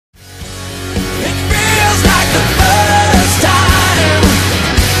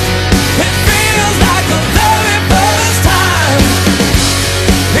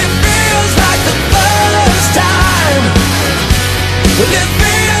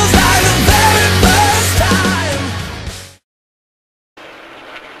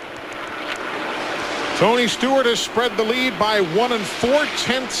Tony Stewart has spread the lead by 1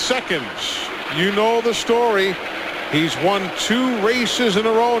 4/10 seconds. You know the story. He's won 2 races in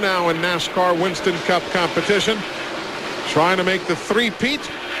a row now in NASCAR Winston Cup competition. Trying to make the three-peat.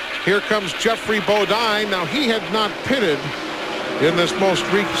 Here comes Jeffrey Bodine. Now, he had not pitted in this most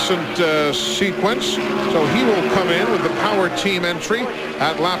recent sequence, so he will come in with the power team entry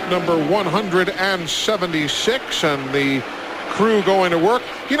at lap number 176, and the crew going to work.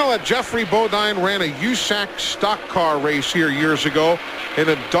 You know that Jeffrey Bodine ran a USAC stock car race here years ago in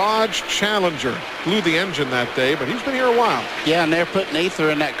a Dodge Challenger. Blew the engine that day, but he's been here a while. Yeah, and they're putting ether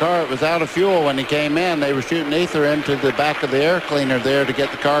in that car. It was out of fuel when he came in. They were shooting ether into the back of the air cleaner there to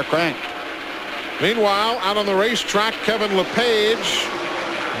get the car cranked. Meanwhile, out on the racetrack, Kevin LePage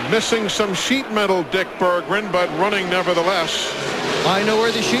missing some sheet metal, Dick Berggren, but running nevertheless. I know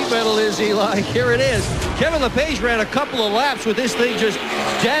where the sheet metal is, Eli. Here it is. Kevin LePage ran a couple of laps with this thing just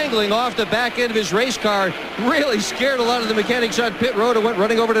dangling off the back end of his race car. Really scared a lot of the mechanics on pit road and went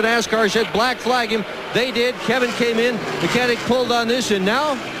running over to NASCAR, said black flag him. They did. Kevin came in. Mechanic pulled on this, and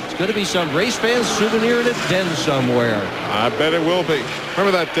now it's going to be some race fans souvenir in a den somewhere. I bet it will be.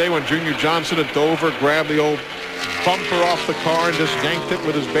 Remember that day when Junior Johnson at Dover grabbed the old bumper off the car and just yanked it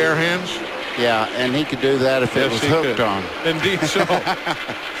with his bare hands? Yeah, and he could do that if it was hooked on. Indeed so.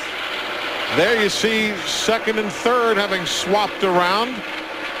 There you see second and third having swapped around.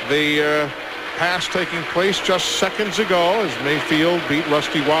 The pass taking place just seconds ago as Mayfield beat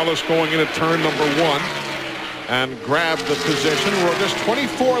Rusty Wallace going into turn number 1 and grabbed the position. We're just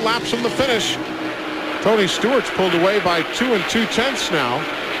 24 laps from the finish. Tony Stewart's pulled away by 2 2/10 now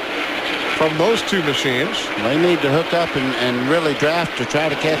from those two machines. They need to hook up and really draft to try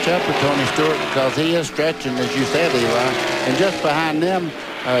to catch up with Tony Stewart, because he is stretching, as you said, Eli. And just behind them,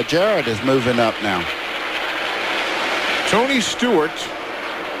 Jarrett is moving up now. Tony Stewart,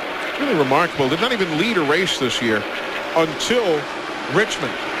 really remarkable, did not even lead a race this year until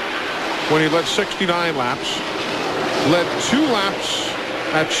Richmond, when he led 69 laps, led 2 laps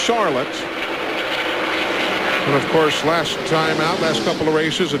at Charlotte. And of course, last couple of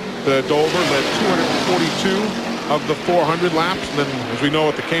races at Dover, led 242 of the 400 laps. And then, as we know,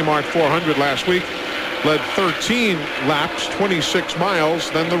 at the Kmart 400 last week, led 13 laps, 26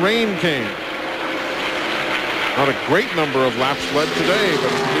 miles. Then the rain came. Not a great number of laps led today,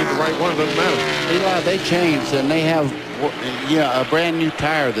 but if you need the right one, it doesn't matter. Eli, they changed, and they have a brand new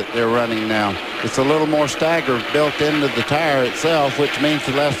tire that they're running now. It's a little more stagger built into the tire itself, which means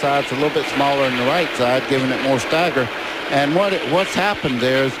the left side's a little bit smaller than the right side, giving it more stagger. And what's happened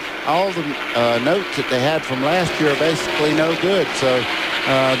there is all the notes that they had from last year are basically no good. So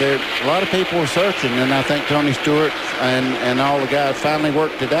a lot of people were searching, and I think Tony Stewart and all the guys finally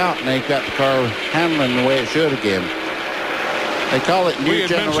worked it out, and they've got the car handling the way it should again. They call it new generation.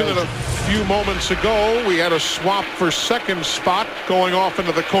 We had mentioned it a few moments ago. We had a swap for second spot going off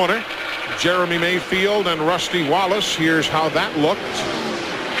into the corner. Jeremy Mayfield and Rusty Wallace. Here's how that looked.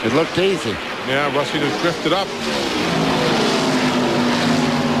 It looked easy. Yeah, Rusty just drifted up.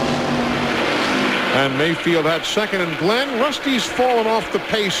 And Mayfield had second. And Glenn, Rusty's fallen off the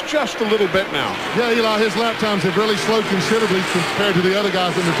pace just a little bit now. Yeah, Eli, his lap times have really slowed considerably compared to the other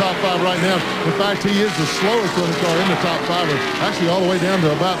guys in the top 5 right now. In fact, he is the slowest running car in the top 5, actually all the way down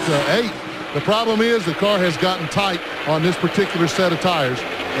to about 8. The problem is the car has gotten tight on this particular set of tires.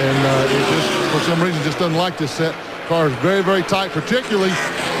 And it just, for some reason, just doesn't like this set. Car is very, very tight, particularly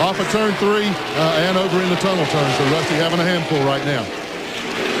off of turn 3 and over in the tunnel turn. So Rusty having a handful right now.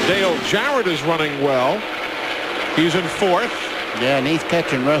 Dale Jarrett is running well. He's in 4th. Yeah, and he's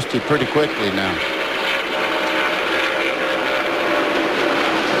catching Rusty pretty quickly now.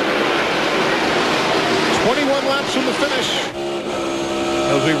 Laps from the finish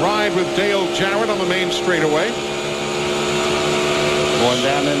as we ride with Dale Jarrett on the main straightaway. Going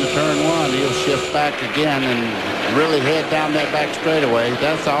down into turn 1, he'll shift back again and really head down that back straightaway.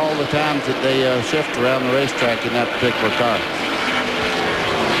 That's all the times that they shift around the racetrack in that particular car.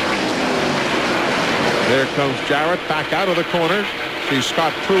 There comes Jarrett back out of the corner. See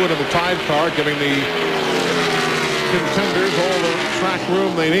Scott Pruitt of the Tide car giving the contenders all the track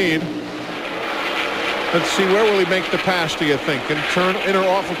room they need. Let's see, where will he make the pass, do you think? Inner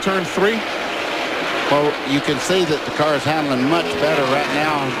off of turn 3? Well, you can see that the car is handling much better right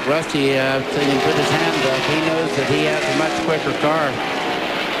now. Rusty, seeing him put his hand up, he knows that he has a much quicker car.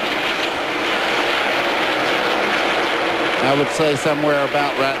 I would say somewhere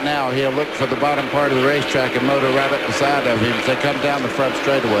about right now, he'll look for the bottom part of the racetrack and motor right up the side of him as they come down the front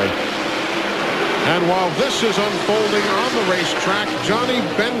straightaway. And while this is unfolding on the racetrack, Johnny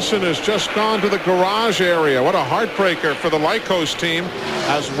Benson has just gone to the garage area. What a heartbreaker for the Lycos team,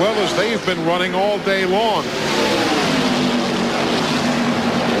 as well as they've been running all day long.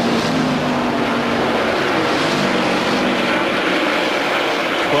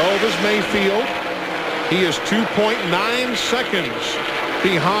 12 is Mayfield. He is 2.9 seconds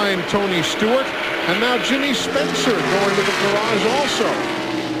behind Tony Stewart. And now Jimmy Spencer going to the garage also.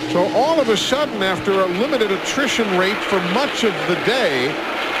 So all of a sudden, after a limited attrition rate for much of the day,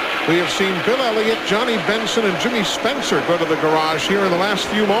 we have seen Bill Elliott, Johnny Benson, and Jimmy Spencer go to the garage here in the last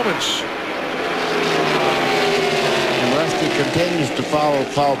few moments. And Rusty continues to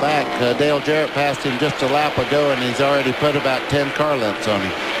fall back. Dale Jarrett passed him just a lap ago, and he's already put about 10 car lengths on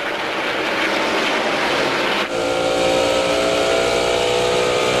him.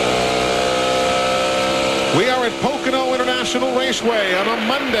 We are at Pocono International Raceway on a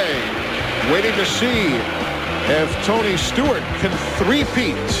Monday, waiting to see if Tony Stewart can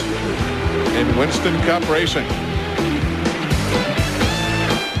three-peat in Winston Cup racing.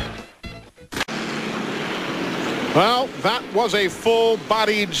 Well, that was a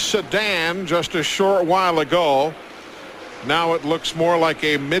full-bodied sedan just a short while ago. Now it looks more like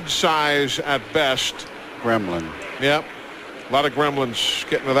a mid-size at best. Gremlin. Yep. A lot of gremlins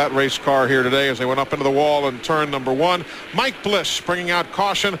getting to that race car here today as they went up into the wall in turn number 1. Mike Bliss bringing out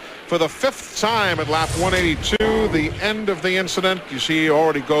caution for the 5th time at lap 182. The end of the incident. You see he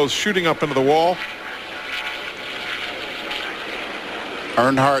already goes shooting up into the wall.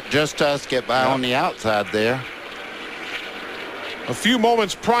 Earnhardt just does get by on the outside there. A few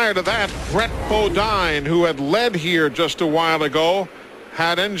moments prior to that, Brett Bodine, who had led here just a while ago,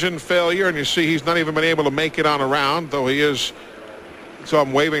 had engine failure, and you see he's not even been able to make it on a round, though he is. So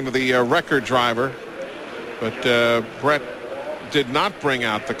I'm waving to the record driver, but Brett did not bring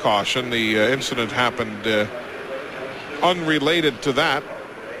out the caution. The incident happened unrelated to that.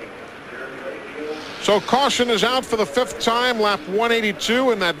 So caution is out for the 5th time. Lap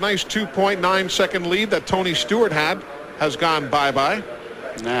 182, and that nice 2.9 second lead that Tony Stewart had has gone bye-bye.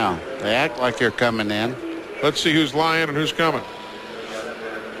 Now they act like they're coming in. Let's see who's lying and who's coming.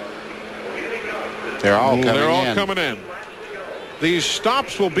 They're all coming in. They're all coming in. These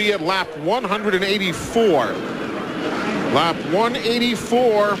stops will be at lap 184. Lap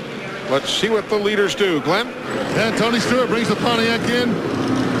 184. Let's see what the leaders do. Glenn? And Tony Stewart brings the Pontiac in.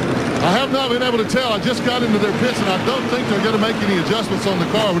 I have not been able to tell. I just got into their pits, and I don't think they're going to make any adjustments on the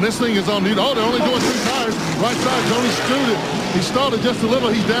car. When this thing is on, oh, they're only doing 2 tires. Right side, Tony Stewart. He stalled it just a little.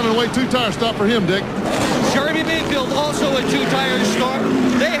 He's down and away. 2 tires. Stop for him, Dick. Jeremy Mayfield also a 2-tire start.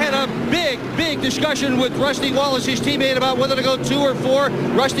 They had a big discussion with Rusty Wallace, his teammate, about whether to go 2 or 4.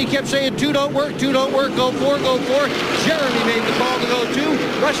 Rusty kept saying 2 don't work, 2 don't work, go 4, go 4. Jeremy made the call to go 2.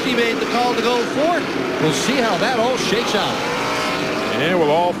 Rusty made the call to go 4. We'll see how that all shakes out. Yeah,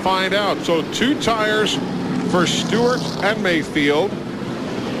 we'll all find out. So 2 tires for Stewart and Mayfield.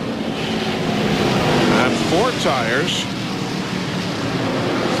 And 4 tires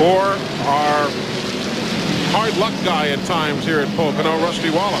for our hard luck guy at times here at Pocono, Rusty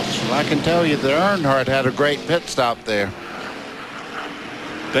Wallace. Well, I can tell you that Earnhardt had a great pit stop there.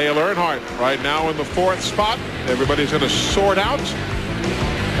 Dale Earnhardt right now in the 4th spot. Everybody's going to sort out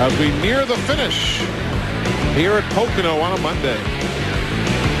as we near the finish here at Pocono on a Monday.